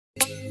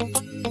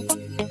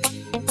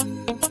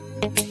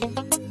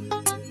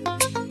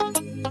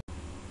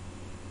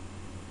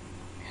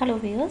Hello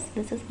viewers,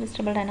 this is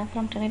Crystal Dana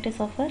from Trinity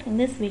software. In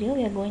this video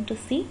we are going to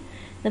see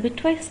the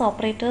bitwise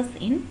operators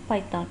in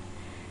Python.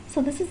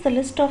 So this is the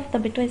list of the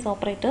bitwise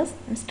operators,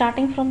 and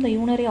starting from the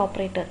unary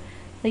operator.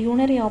 The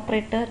unary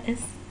operator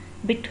is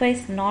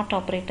bitwise not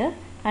operator,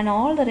 and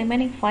all the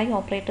remaining 5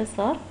 operators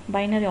are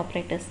binary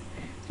operators.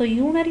 So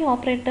unary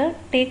operator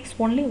takes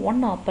only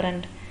one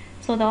operand.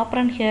 So the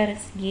operand here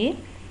is A,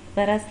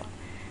 whereas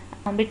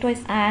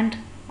bitwise AND,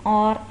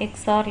 OR,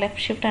 XOR, left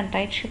shift and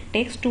right shift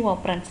takes 2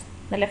 operands.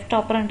 The left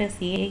operand is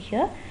A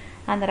here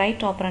and the right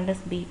operand is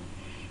B.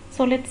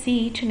 So let's see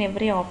each and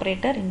every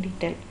operator in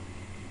detail.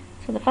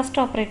 So the first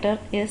operator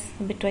is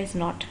bitwise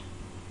not.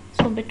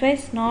 So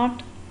bitwise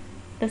not,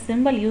 the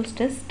symbol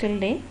used is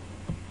tilde,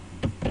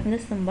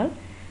 this symbol,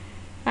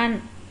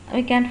 and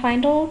we can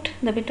find out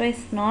the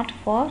bitwise not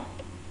for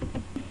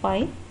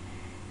 5,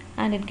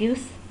 and it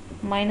gives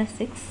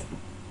 -6.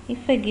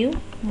 If I give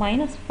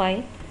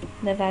 -5,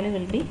 the value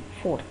will be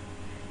 4.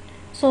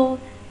 So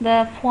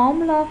the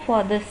formula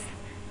for this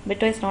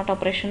bitwise not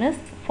operation is,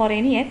 for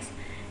any x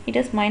it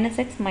is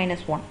 -x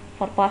minus 1.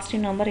 For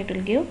positive number it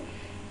will give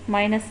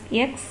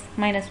 -x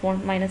minus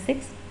 1 minus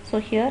 6. So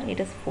here it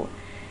is 4.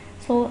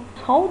 So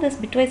how this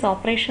bitwise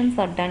operations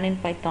are done in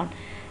Python?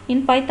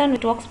 In Python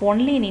it works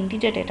only in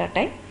integer data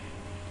type,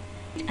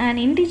 and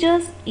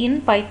integers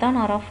in Python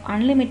are of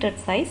unlimited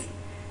size.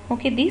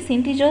 Okay, these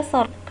integers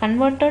are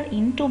converted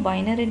into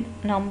binary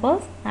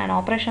numbers and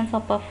operations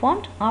are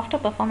performed. After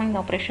performing the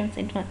operations,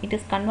 it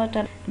is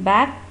converted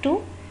back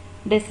to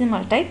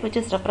decimal type, which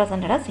is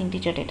represented as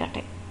integer data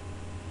type.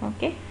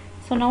 Okay,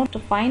 so now to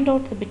find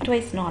out the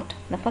bitwise not,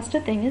 the first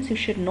thing is you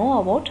should know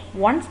about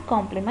 1's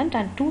complement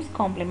and 2's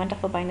complement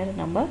of a binary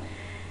number.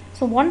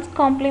 So 1's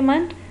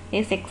complement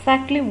is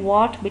exactly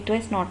what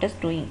bitwise not is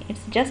doing.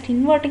 It's just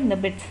inverting the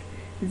bits.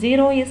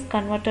 0 is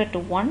converted to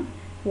 1,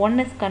 1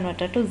 is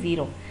converted to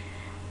 0.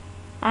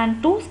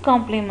 And 2's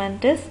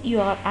complement is you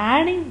are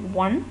adding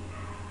 1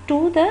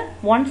 to the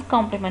 1's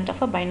complement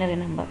of a binary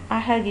number. I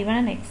have given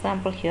an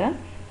example here.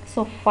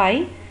 So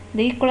 5,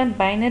 the equivalent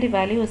binary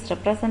value is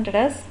represented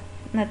as,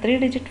 in a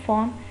 3-digit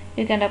form,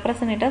 you can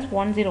represent it as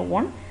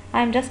 101.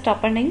 I am just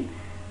appending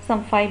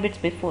some 5 bits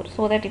before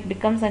so that it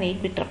becomes an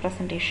 8-bit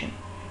representation,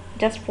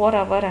 just for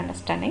our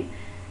understanding.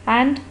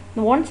 And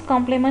the 1's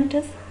complement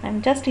is, I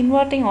am just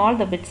inverting all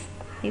the bits.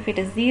 If it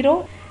is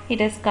 0, it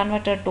is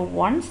converted to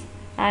 1's,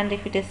 and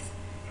if it is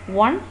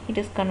 1, it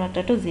is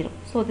converted to 0.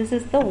 So this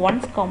is the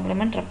 1's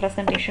complement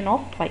representation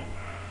of 5.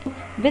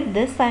 With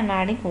this I am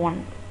adding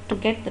 1 to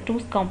get the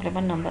 2's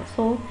complement number.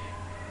 So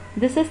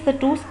this is the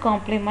 2's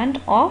complement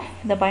of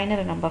the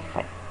binary number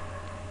 5.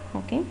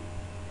 Okay.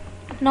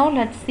 Now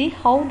let's see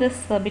how this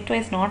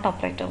bitwise not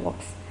operator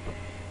works.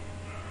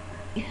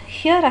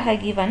 Here I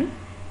have given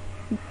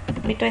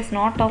bitwise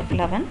not of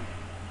 11.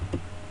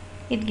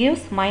 It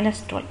gives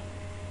 -12.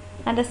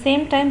 At the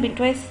same time,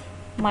 bitwise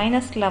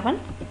 -11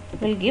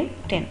 will give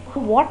 10.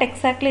 What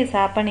exactly is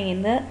happening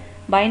in the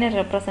binary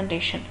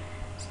representation?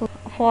 So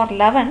for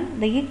 11,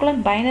 the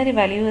equivalent binary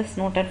value is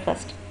noted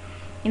first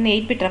in the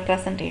 8-bit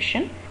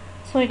representation.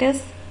 So it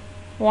is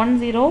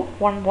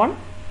 1011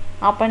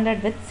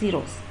 appended with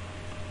zeros.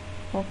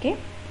 Okay.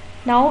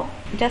 Now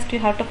just you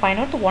have to find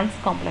out the 1's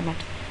complement.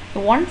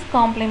 The 1's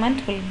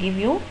complement will give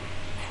you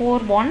 4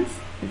 1's,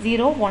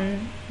 0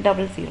 1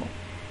 0.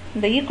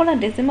 The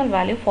equivalent decimal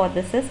value for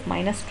this is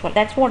 -12.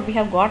 That's what we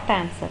have got the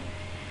answer.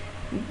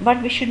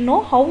 But we should know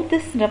how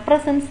this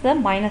represents the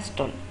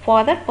 -12. For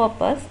that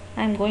purpose,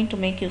 I am going to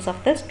make use of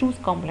this 2's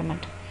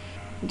complement.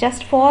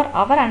 Just for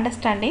our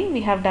understanding,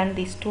 we have done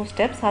these 2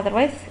 steps.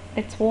 Otherwise,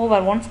 it's over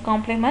 1's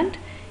complement.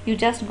 You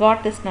just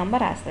got this number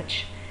as such.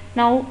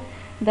 Now,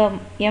 the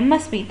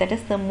MSB, that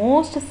is the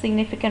most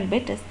significant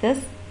bit, is this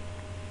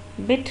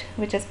bit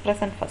which is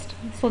present first.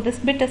 So this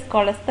bit is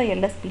called as the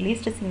LSB,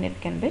 least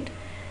significant bit,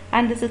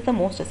 and this is the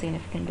most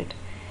significant bit.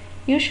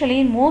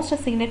 Usually most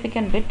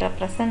significant bit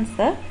represents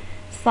the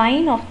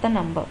sign of the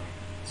number.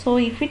 So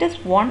if it is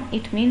 1,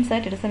 it means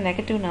that it is a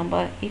negative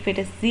number. If it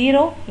is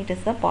 0, it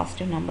is a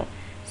positive number.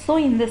 So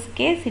in this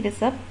case it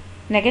is a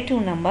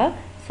negative number.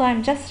 So I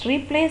am just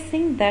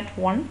replacing that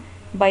 1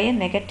 by a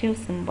negative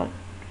symbol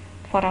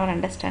for our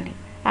understanding.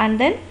 And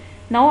then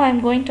now I am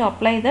going to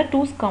apply the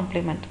 2's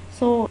complement.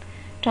 So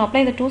to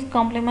apply the 2's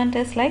complement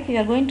is like you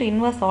are going to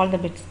inverse all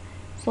the bits.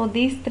 So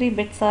these 3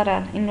 bits are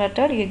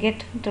inverted, you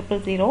get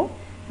 000,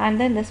 and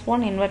then this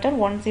one inverted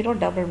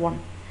 1011.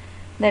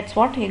 That's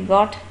what you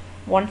got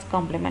 1's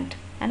complement,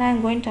 and I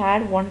am going to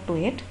add 1 to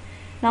it.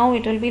 Now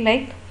it will be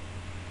like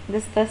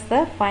this is the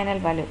final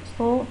value.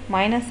 So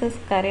minus is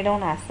carried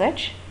on as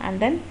such, and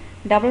then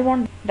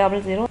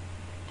 1100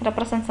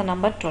 represents the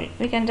number 12.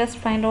 We can just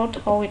find out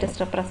how it is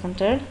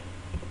represented.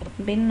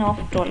 Bin of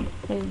 12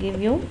 will give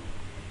you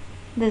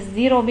this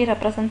 0b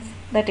represents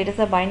that it is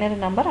a binary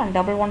number, and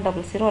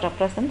 1100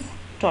 represents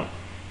 12.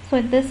 So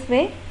in this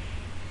way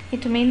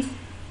it means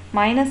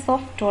minus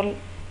of 12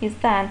 is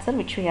the answer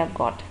which we have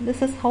got.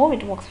 This is how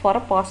it works for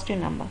a positive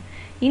number.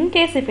 in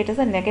case if it is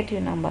a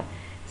negative number.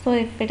 So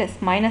if it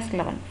is minus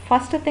 11,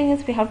 first thing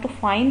is we have to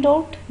find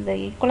out the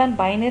equivalent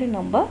binary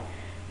number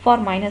for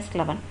minus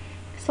 11.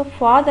 So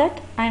for that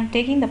I am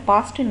taking the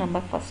positive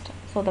number first.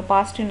 So the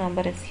positive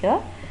number is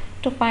here.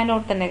 To find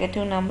out the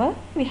negative number,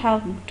 we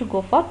have to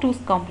go for 2's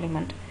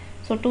complement.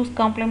 So 2's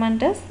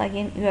complement is,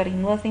 again you are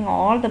inversing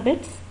all the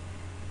bits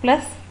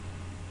plus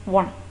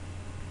 1,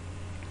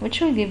 which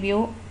will give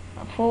you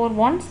 4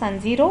 ones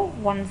and 0,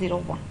 1, 0,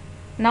 1.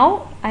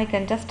 Now I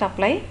can just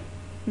apply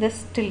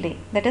this tilde,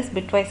 that is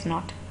bitwise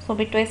not. So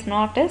bitwise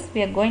not is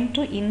we are going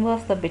to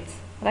inverse the bits,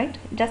 right?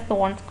 Just the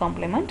 1's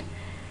complement.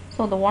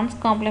 So the 1's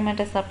complement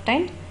is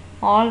obtained,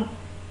 all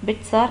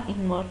bits are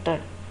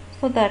inverted.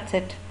 So that's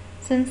it.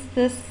 Since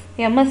this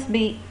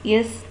MSB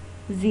is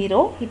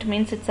 0, it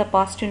means it's a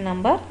positive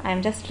number. I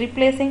am just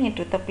replacing it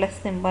with a plus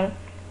symbol,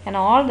 and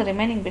all the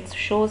remaining bits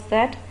shows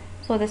that.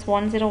 So this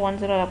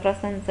 1010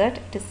 represents that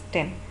it is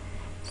 10.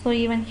 So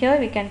even here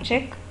we can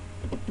check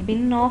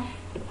bin of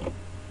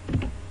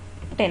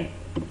 10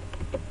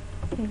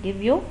 will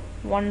give you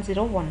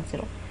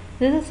 1010.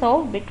 This is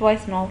how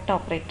bitwise not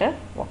operator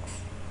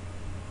works.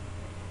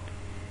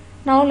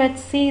 Now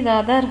let's see the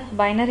other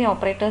binary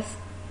operators.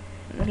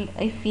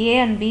 If A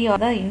and B are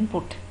the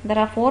input, there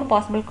are 4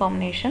 possible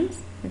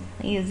combinations: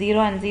 0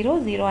 and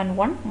 0, 0 and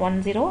 1,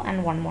 1 0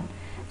 and 1 1.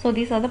 So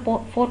these are the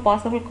 4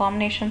 possible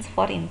combinations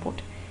for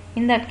input.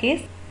 In that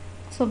case,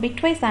 so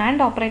bitwise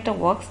AND operator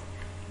works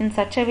in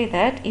such a way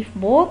that if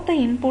both the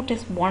input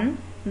is 1,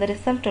 the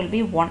result will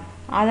be 1,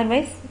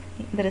 otherwise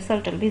the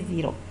result will be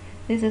 0.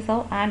 This is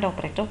how AND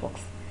operator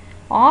works.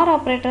 OR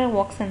operator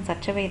works in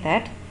such a way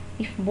that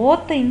if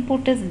both the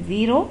input is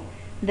 0,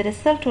 the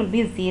result will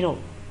be 0,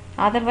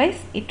 otherwise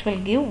it will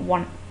give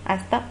 1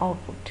 as the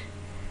output.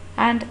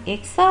 And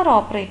XOR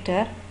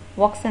operator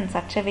works in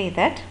such a way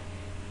that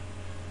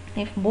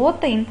if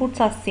both the inputs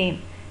are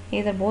same,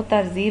 either both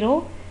are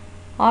 0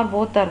 or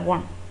both are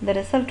 1, the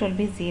result will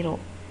be 0.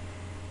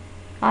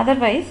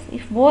 Otherwise,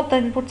 if both the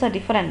inputs are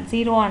different,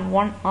 0 and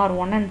 1 or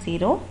 1 and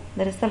 0,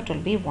 the result will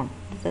be 1.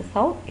 This is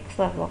how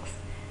XOR works.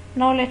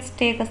 Now let's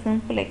take a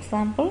simple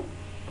example.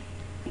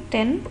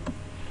 10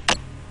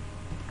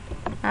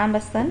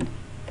 ampersand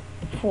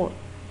 4.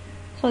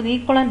 So the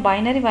equivalent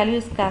binary value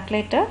is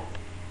calculated,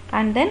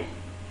 and then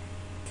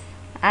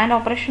AND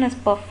operation is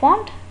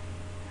performed,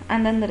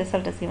 and then the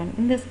result is given.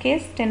 In this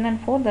case 10 and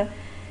 4,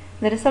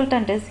 the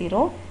resultant is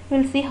 0. We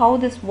will see how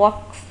this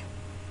works.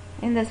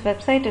 In this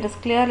website it is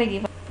clearly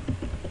given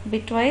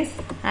bitwise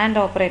AND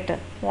operator.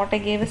 What I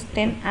gave is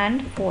 10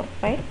 and 4,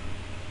 right?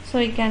 So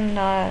you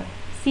can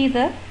see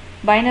the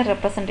binary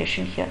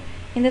representation here.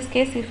 In this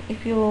case,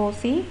 if you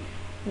see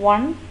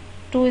 1,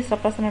 2 is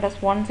represented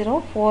as 1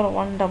 0, 4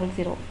 1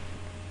 0.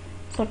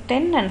 So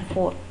 10 and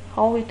 4,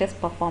 how it is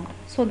performed.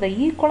 So the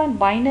equivalent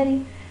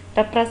binary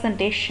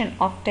representation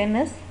of 10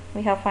 is,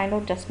 we have find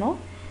out just now,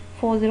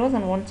 4 zeros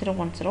and 1 0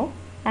 1 0,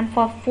 and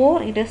for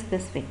 4 it is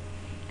this way.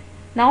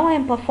 Now I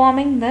am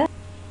performing the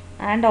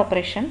AND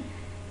operation.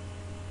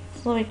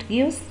 So it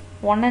gives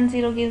 1 and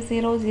 0 gives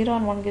 0, 0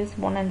 and 1 gives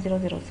 1 and 0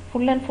 0.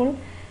 Full and full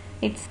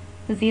it's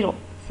 0.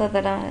 So the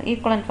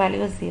equivalent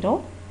value is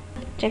 0.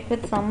 Check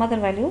with some other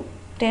value,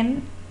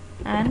 10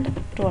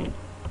 and 12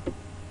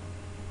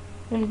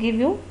 will give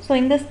you. So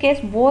in this case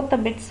both the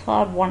bits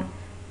are 1.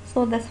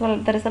 So this will,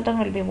 the resultant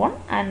will be 1,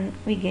 and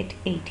we get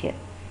 8 here.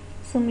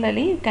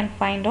 Similarly you can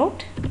find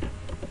out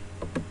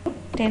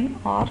 10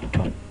 or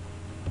 12.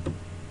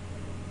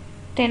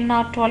 10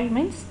 or 12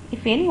 means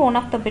if any one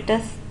of the bit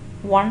is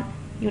 1,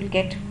 you will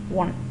get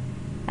 1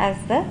 as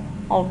the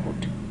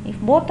output. If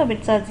both the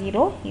bits are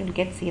 0, you will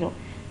get 0.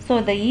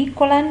 So the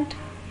equivalent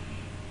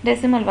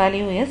decimal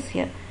value is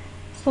here.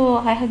 So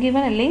I have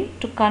given a link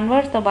to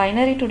convert the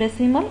binary to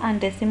decimal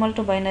and decimal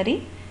to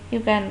binary.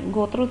 You can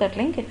go through that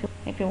link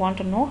if you want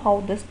to know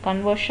how these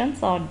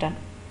conversions are done.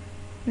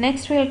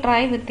 Next we will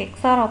try with the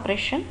XOR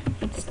operation.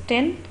 It's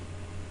 10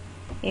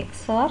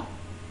 XOR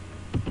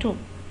 2.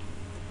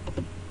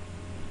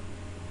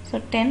 So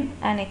 10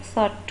 and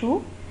XOR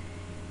 2.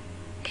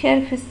 Here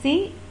if you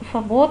see,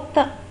 for both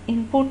the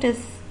input is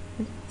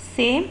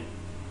same,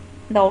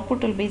 the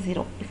output will be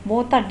 0. If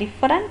both are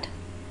different,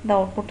 the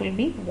output will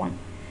be 1.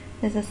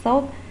 This is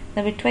how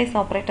the bitwise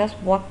operators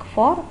work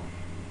for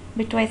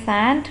bitwise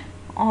AND,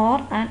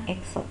 OR and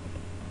XOR.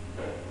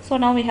 So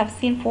now we have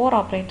seen 4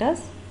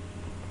 operators: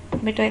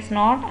 bitwise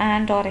NOT,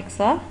 AND, OR,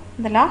 XOR.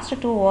 The last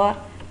 2 are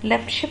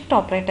left shift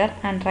operator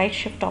and right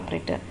shift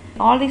operator.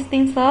 All these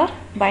things are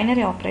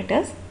binary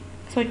operators.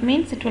 So it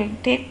means it will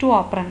take 2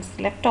 operands,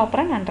 left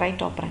operand and right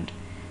operand.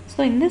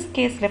 So in this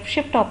case, left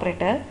shift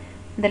operator,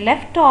 the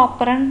left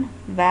operand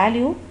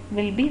value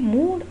will be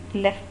moved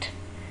left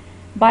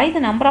by the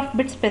number of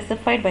bits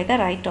specified by the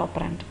right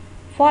operand.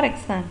 For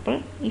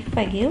example, if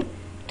I give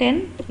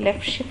 10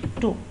 left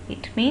shift 2,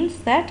 it means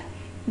that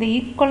the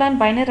equivalent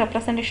binary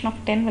representation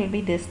of 10 will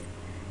be this,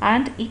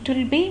 and it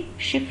will be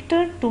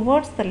shifted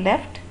towards the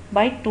left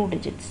by 2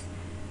 digits.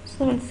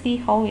 So we'll see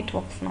how it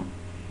works now.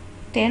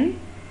 10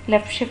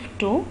 left shift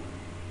 2.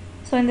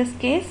 So in this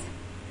case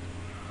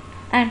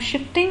I am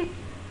shifting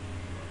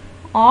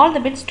all the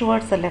bits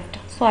towards the left.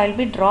 So I will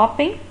be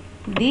dropping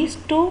these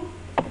two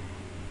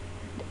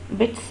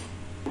bits.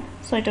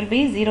 So it will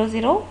be 0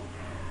 0.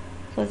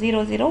 So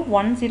 0 0,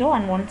 1 0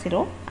 and 1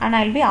 0, and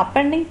I will be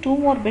appending two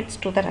more bits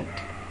to the right.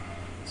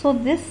 So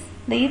this,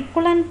 the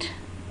equivalent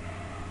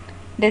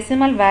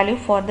decimal value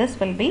for this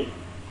will be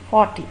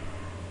 40.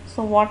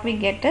 So what we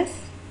get is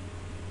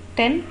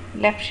 10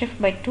 left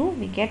shift by 2,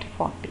 we get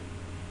 40.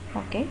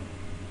 Okay.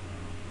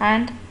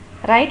 And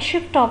right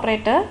shift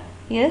operator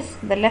is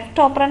the left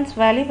operand's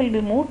value will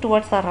be moved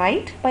towards the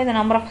right by the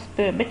number of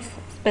bits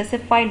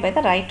specified by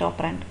the right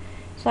operand.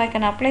 So I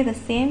can apply the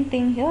same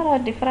thing here, or a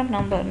different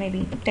number,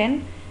 maybe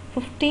 10,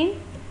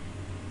 15,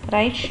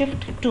 right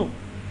shift 2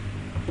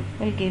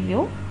 will give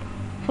you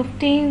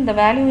 15. The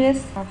value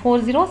is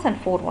 4 zeros and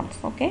 4 ones.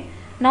 Okay.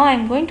 Now I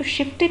am going to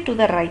shift it to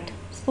the right.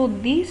 So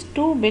these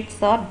two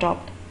bits are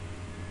dropped.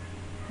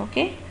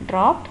 Okay,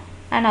 dropped,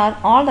 and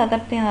all the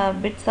other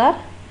bits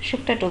are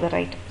shifted to the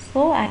right.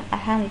 So I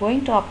am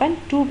going to append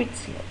two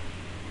bits here.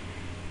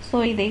 So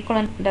the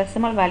equivalent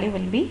decimal value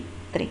will be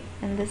 3.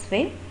 In this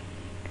way,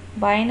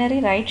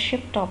 binary right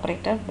shift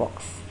operator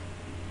works.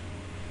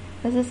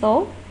 This is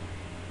how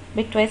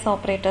bitwise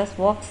operators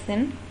works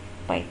in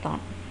Python.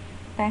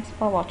 Thanks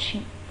for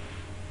watching.